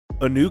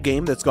A new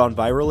game that's gone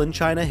viral in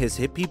China has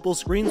hit people's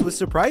screens with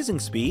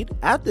surprising speed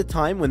at the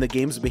time when the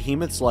game's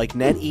behemoths like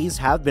NetEase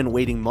have been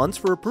waiting months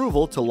for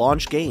approval to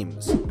launch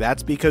games.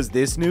 That's because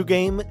this new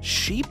game,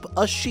 Sheep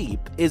a Sheep,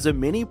 is a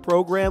mini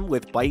program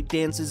with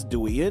ByteDance's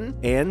Douyin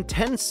and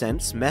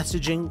Tencent's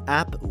messaging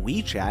app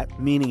WeChat,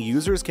 meaning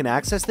users can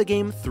access the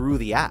game through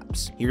the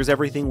apps. Here's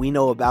everything we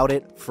know about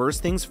it.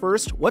 First things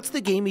first, what's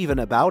the game even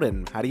about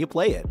and how do you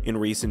play it? In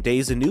recent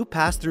days, a new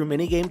pass-through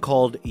minigame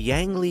called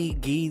Yangli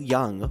Gi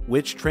Yang,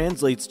 which translates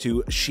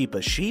to Sheep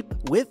a Sheep,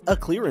 with a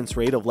clearance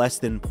rate of less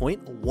than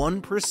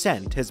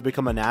 0.1%, has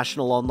become a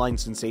national online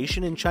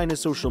sensation in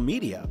China's social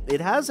media. It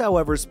has,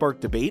 however,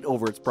 sparked debate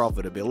over its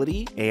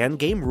profitability and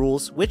game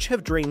rules, which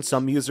have drained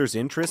some users'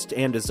 interest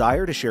and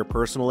desire to share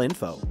personal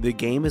info. The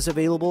game is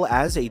available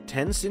as a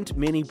Tencent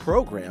mini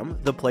program.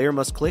 The player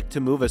must click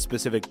to move a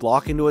specific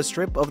block into a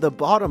strip of the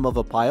bottom of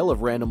a pile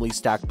of randomly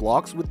stacked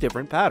blocks with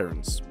different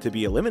patterns. To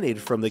be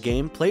eliminated from the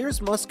game, players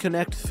must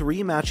connect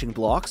 3 matching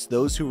blocks.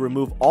 Those who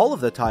remove all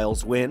of the tiles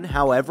win.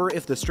 However,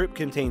 if the strip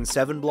contains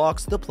 7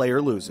 blocks, the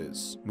player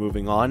loses.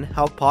 Moving on,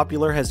 how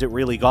popular has it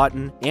really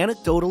gotten?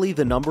 Anecdotally,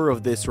 the number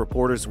of this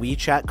reporter's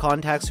WeChat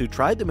contacts who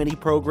tried the mini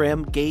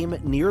program game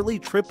nearly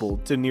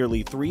tripled to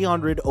nearly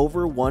 300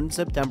 over one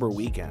September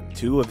weekend.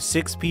 2 of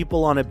 6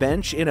 people on a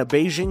bench in a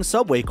Beijing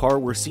subway car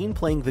were seen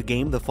playing the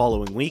game the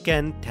following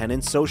weekend.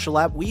 Tencent's social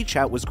app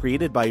WeChat was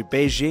created by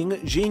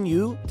Beijing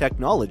Jinyu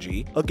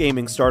Technology, a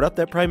gaming startup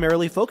that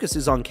primarily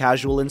focuses on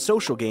casual and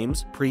social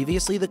games.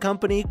 Previously, the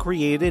company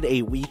created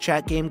a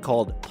WeChat game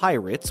called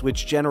Pirates,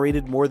 which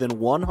generated more than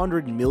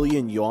 100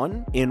 million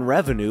yuan in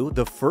revenue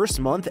the first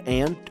month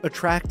and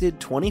attracted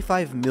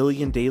 25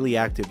 million daily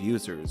active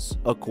users.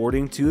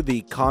 According to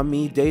the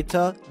Kami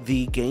data,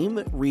 the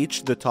game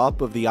reached the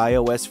top of the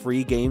iOS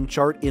free game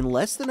chart in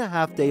less than a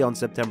half day on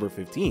September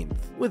 15th,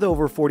 with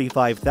over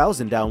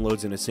 45,000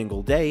 downloads in a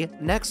single day.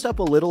 Next up,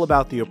 a little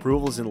about the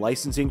approvals and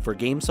licensing for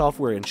game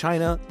software in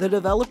China. The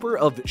developer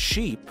of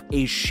Sheep,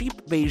 a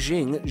Sheep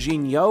Beijing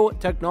Jinyu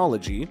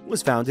Technology,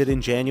 was founded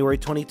in January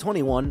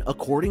 2021.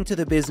 According to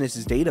the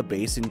business's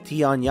database in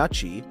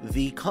Tianyachi,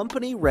 the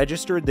company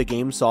registered the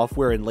game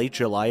software in late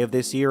July of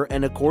this year,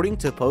 and according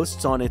to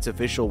posts on its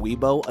official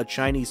Weibo, a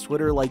Chinese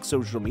Twitter-like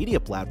social media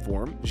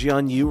platform,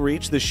 Jianyu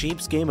reached the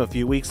Sheep's game a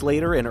few weeks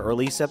later in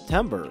early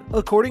September.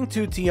 According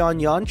to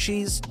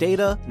Tianyachi's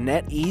data,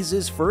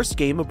 NetEase's first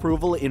game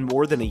approval in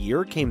more than a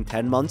year came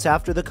 10 months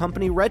after the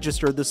company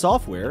registered the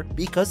software.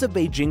 Because of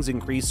Beijing's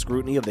increased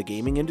scrutiny of the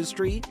gaming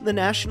industry, the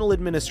National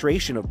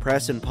Administration of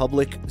Press and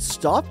Public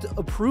stopped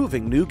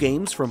approving new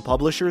games from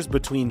publishers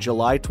between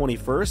July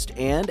 21st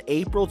and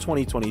April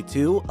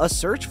 2022. A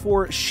search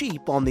for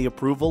Sheep on the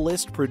approval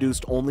list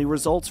produced only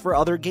results for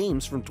other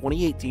games from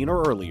 2018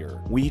 or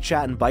earlier.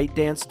 WeChat and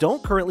ByteDance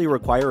don't currently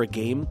require a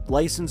game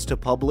license to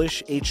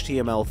publish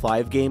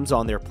HTML5 games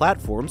on their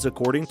platforms,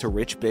 according to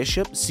Rich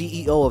Bishop,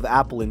 CEO of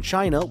Apple in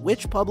China,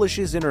 which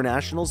publishes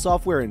international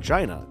software in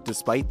China.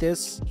 Despite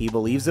this, he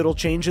believes it'll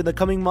change in the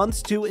coming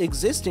months to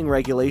existing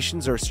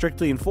regulations are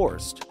strictly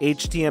enforced.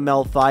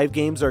 HTML5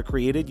 games are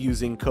created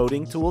using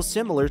coding tools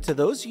similar to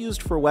those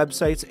used for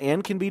websites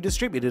and can be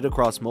distributed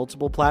across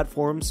multiple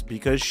platforms.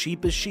 Because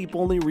Sheep a Sheep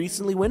only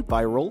recently went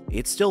viral,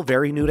 it's still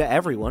very new to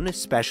everyone,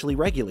 especially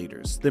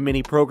regulators. The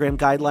mini program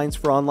guidelines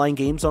for online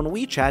games on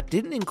WeChat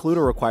didn't include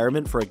a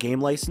requirement for a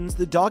game license.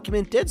 The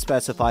document did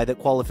specify that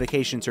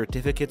qualification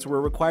certificates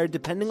were required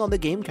depending on the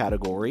game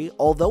category,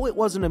 although it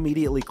wasn't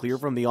immediately clear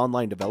from the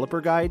online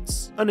developer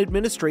guides. An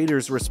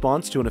administrator's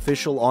response to an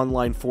official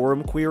online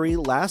forum query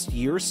last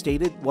year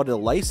stated what a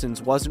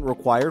license wasn't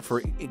required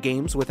for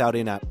games without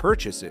in-app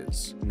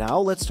purchases. Now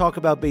let's talk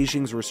about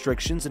Beijing's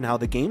restrictions and how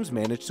the games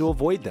managed to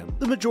avoid them.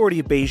 The majority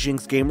of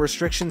Beijing's game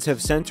restrictions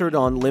have centered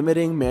on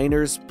limiting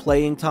minors'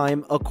 playing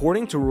time.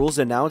 According to rules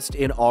announced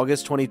in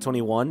August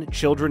 2021,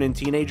 children and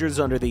teenagers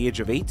under the age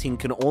of 18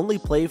 can only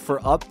play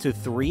for up to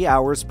 3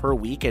 hours per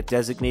week at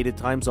designated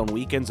times on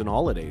weekends and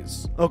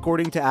holidays.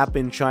 According to App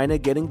in China,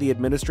 getting the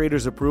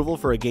administrator's approval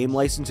for a game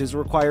license is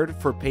required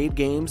for paid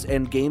games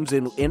and games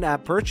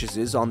in-app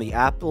purchases on the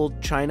Apple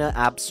China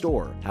App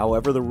Store.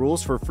 However, the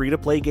rules for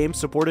free-to-play games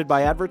supported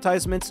by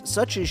advertisements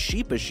such as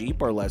Sheep a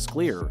Sheep are less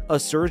clear. A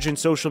surge in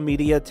social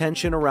media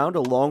attention around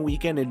a long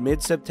weekend in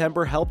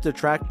mid-September helped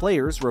attract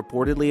players,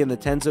 reportedly in the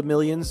tens of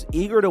millions,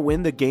 eager to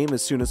win the game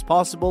as soon as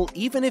possible,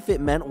 even if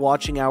it meant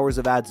watching hours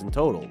of ads in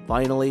total.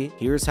 Finally,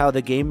 here's how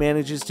the game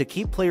manages to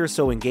keep players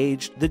so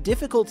engaged. The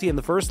difficulty in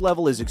the first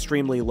level is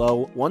extremely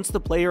low. Once the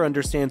player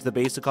understands the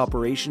basic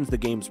operations, the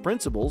game's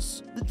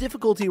principles, the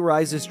difficulty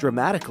rises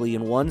dramatically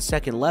in one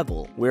second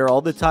level, where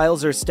all the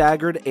tiles are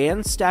staggered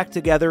and stacked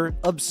together,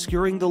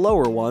 obscuring the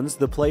lower ones.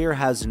 The player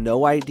has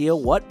no idea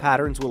what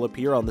patterns will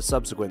appear on the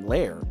subsequent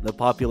layer. The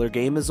popular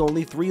game is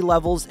only 3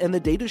 levels, and the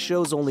data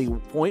shows only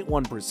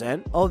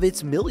 0.1% of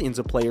its millions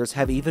of players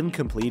have even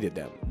completed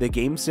them. The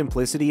game's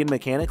simplicity in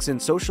mechanics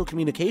and social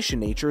communication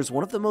nature is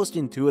one of the most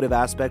intuitive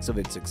aspects of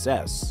its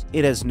success.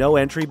 It has no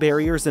entry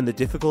barriers, and the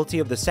difficulty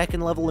of the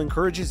second level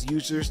encourages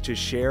users to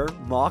share,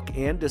 mock,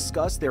 and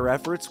discuss their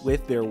efforts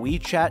with their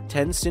WeChat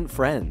Tencent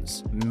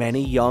friends. Many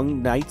many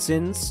young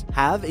Knightsons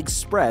have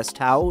expressed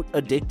how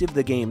addictive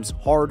the game's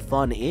hard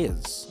fun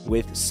is,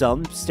 with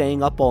some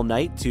staying up all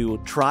night to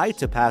try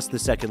to pass the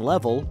second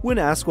level. When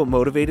asked what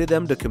motivated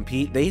them to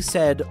compete, they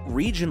said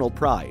regional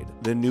pride.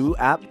 The new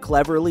app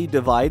cleverly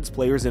divides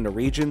players into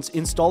regions,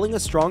 installing a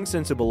strong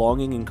sense of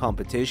belonging in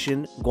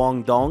competition.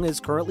 Guangdong is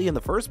currently in the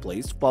first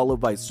place,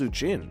 followed by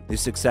Suqin. The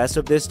success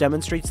of this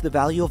demonstrates the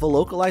value of a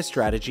localized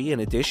strategy.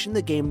 In addition,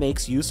 the game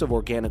makes use of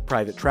organic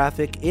private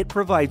traffic. It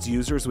provides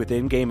users with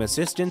in-game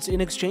assistance in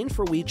exchange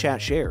for WeChat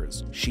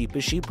shares.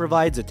 Sheepishie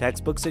provides a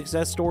textbook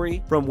success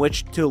story from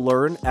which to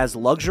learn as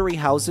luxury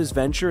houses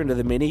venture into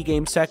the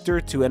minigame sector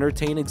to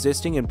entertain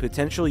existing and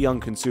potential young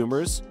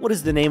consumers. What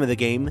is the name of the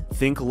game?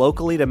 Think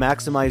locally to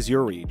maximize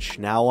your reach.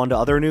 Now on to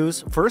other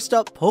news. First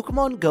up,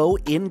 Pokemon Go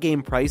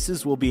in-game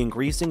prices will be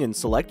increasing in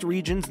select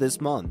regions this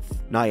month.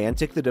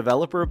 Niantic, the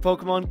developer of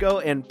Pokemon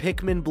Go, and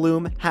Pikmin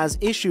Bloom has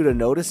issued a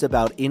notice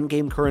about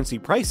in-game currency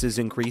prices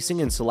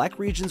increasing in select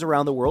regions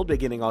around the world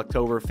beginning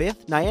October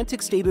 5th.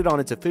 Niantic stated on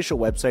its official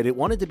website it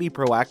wanted to be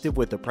proactive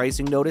with the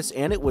pricing notice,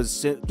 and it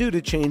was due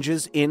to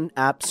changes in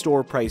App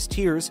Store price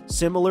tiers.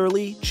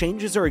 Similarly,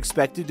 changes are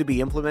expected to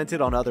be implemented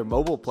on other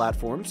mobile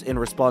platforms. In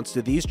response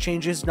to these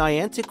changes,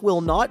 Niantic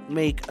will not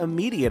make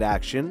immediate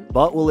action,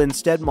 but will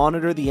instead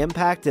monitor the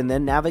impact and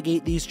then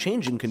navigate these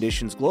changing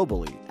conditions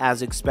globally.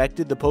 As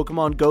expected, the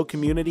Pokemon Go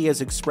community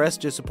has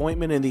expressed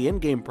disappointment in the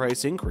in-game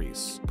price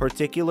increase.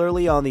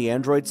 Particularly on the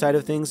Android side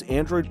of things,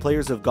 Android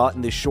players have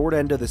gotten the short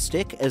end of the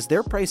stick as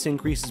their price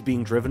increase is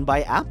being driven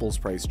by Apple's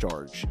price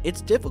charge.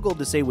 It's difficult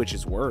to say which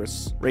is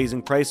worse,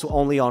 raising price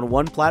only on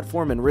one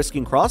platform and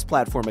risking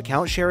cross-platform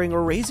account sharing,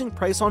 or raising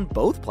price on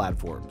both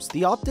platforms.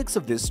 The optics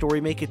of this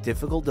story make it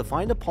difficult to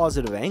find a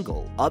positive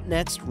angle. Up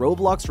next,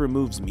 Roblox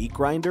removes Meat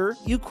Grinder,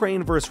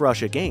 Ukraine vs.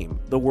 Russia game.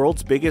 The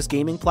world's biggest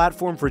gaming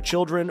platform for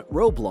children,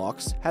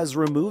 Roblox, has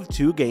removed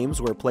 2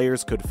 games where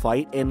players could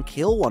fight and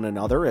kill one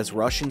another as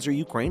Russians or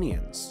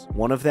Ukrainians.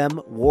 One of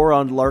them, War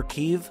on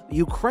Kharkiv,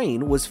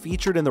 Ukraine, was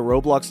featured in the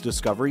Roblox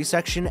Discovery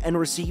section and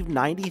received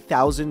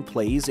 90,000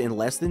 plays in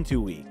less than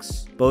 2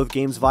 weeks. Both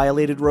games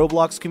violated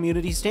Roblox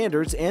community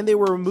standards, and they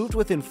were removed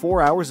within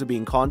 4 hours of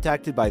being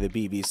contacted by the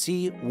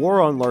BBC.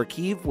 War on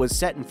Kharkiv was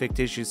set in a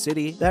fictitious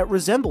city that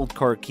resembled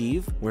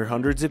Kharkiv, where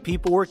hundreds of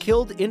people were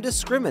killed in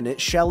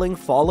indiscriminate shelling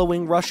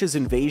following Russia's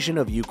invasion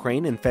of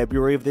Ukraine in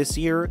February of this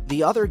year.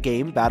 The other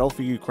game, Battle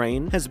for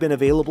Ukraine, has been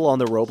available on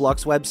the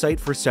Roblox website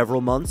for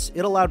several months.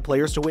 It allowed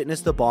players to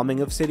witness the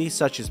bombing of cities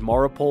such as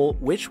Mariupol,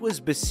 which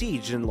was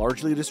besieged and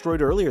largely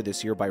destroyed earlier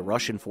this year by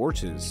Russian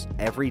forces.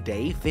 Every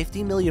day,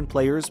 50 million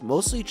players,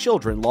 mostly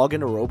children, log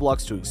into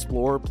Roblox to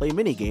explore, play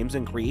minigames,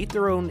 and create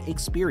their own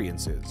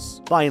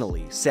experiences.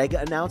 Finally,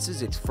 Sega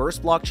announces its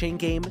first blockchain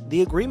game.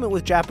 The agreement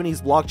with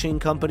Japanese blockchain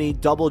company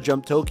Double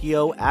Jump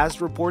Tokyo, as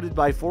reported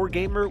by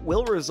 4Gamer,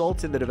 will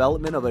result in the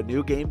development of a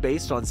new game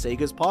based on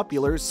Sega's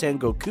popular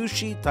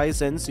Sengokushi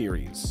Taisen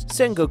series.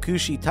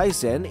 Sengokushi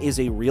Taisen is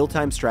a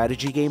real-time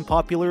strategy game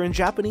popular in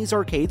Japanese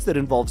arcades that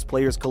involves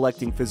players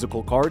collecting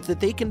physical cards that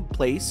they can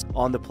place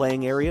on the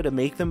playing area to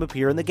make them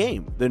appear in the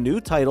game. The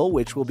new title,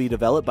 which will be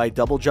developed by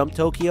Double Jump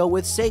Tokyo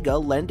with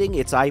Sega lending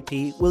its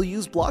IP, will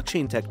use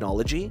blockchain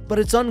technology, but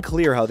it's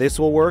unclear how this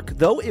will work,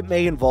 though it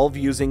may involve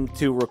using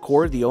to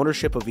record the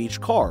ownership of each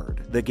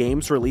card. The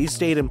game's release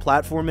date and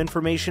platform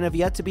information have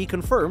yet to be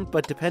confirmed,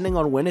 but depending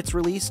on when it's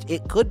released,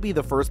 it could be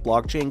the first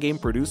blockchain game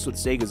produced with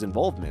Sega's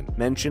involvement.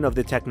 Mention of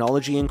the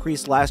technology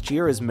increased last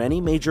year as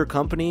many major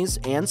companies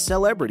and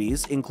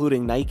celebrities,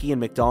 including Nike and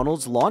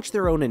McDonald's, launched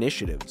their own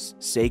initiatives.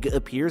 Sega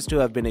appears to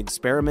have been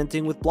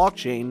experimenting with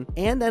blockchain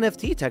and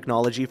NFT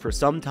technology for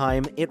some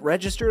time. It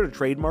registered a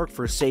trademark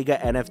for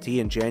Sega NFT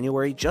in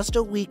January, just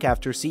a week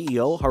after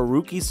CEO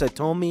Haruki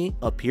Satomi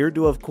appeared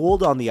to have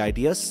cooled on the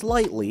idea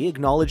slightly,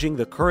 acknowledging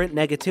the current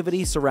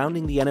negativity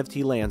surrounding the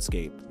NFT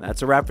landscape.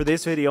 That's a wrap for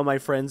this video, my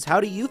friends. How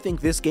do you think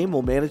this game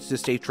will manage to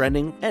stay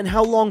trending, and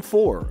how long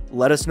for?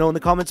 Let us know in the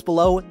comments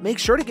below. Make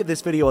sure to give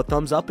this video a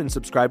thumbs up and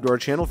subscribe to our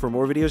channel for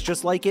more videos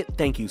just like it.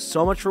 Thank you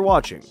so much for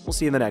watching. We'll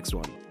see you in the next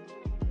one.